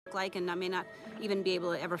like, and I may not even be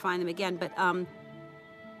able to ever find them again, but,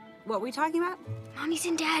 what were we talking about? Mommies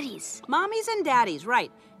and daddies. Mommies and daddies,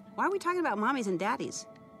 right. Why are we talking about mommies and daddies?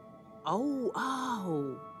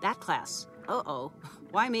 Oh, that class. Uh-oh.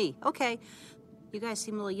 Why me? Okay. You guys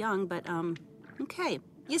seem a little young, but, okay.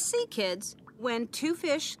 You see, kids, when two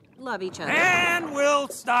fish love each other... And we'll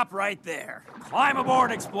stop right there. Climb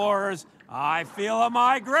aboard, explorers. I feel a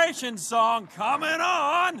migration song coming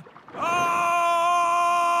on. Oh!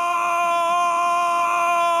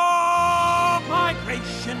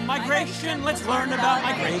 Migration, let's learn about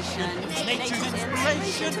migration. It's nature's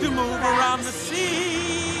inspiration to move around the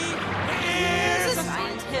sea. Here's a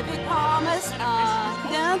scientific promise.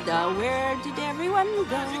 Where did everyone go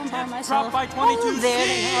by myself? Drop by 22 there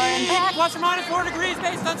they are and back. Plus or minus 4 degrees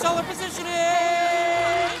based on solar positioning.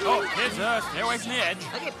 Oh, kids, stay away from the edge.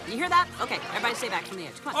 Okay, you hear that? Okay, everybody stay back from the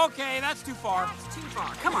edge. Come on. Okay, that's too far. That's too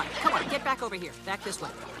far. Come on, get back over here. Back this way.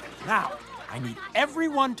 Now, I need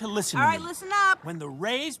everyone to listen All to right, me. listen up. When the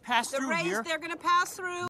rays pass through here... they're gonna pass through.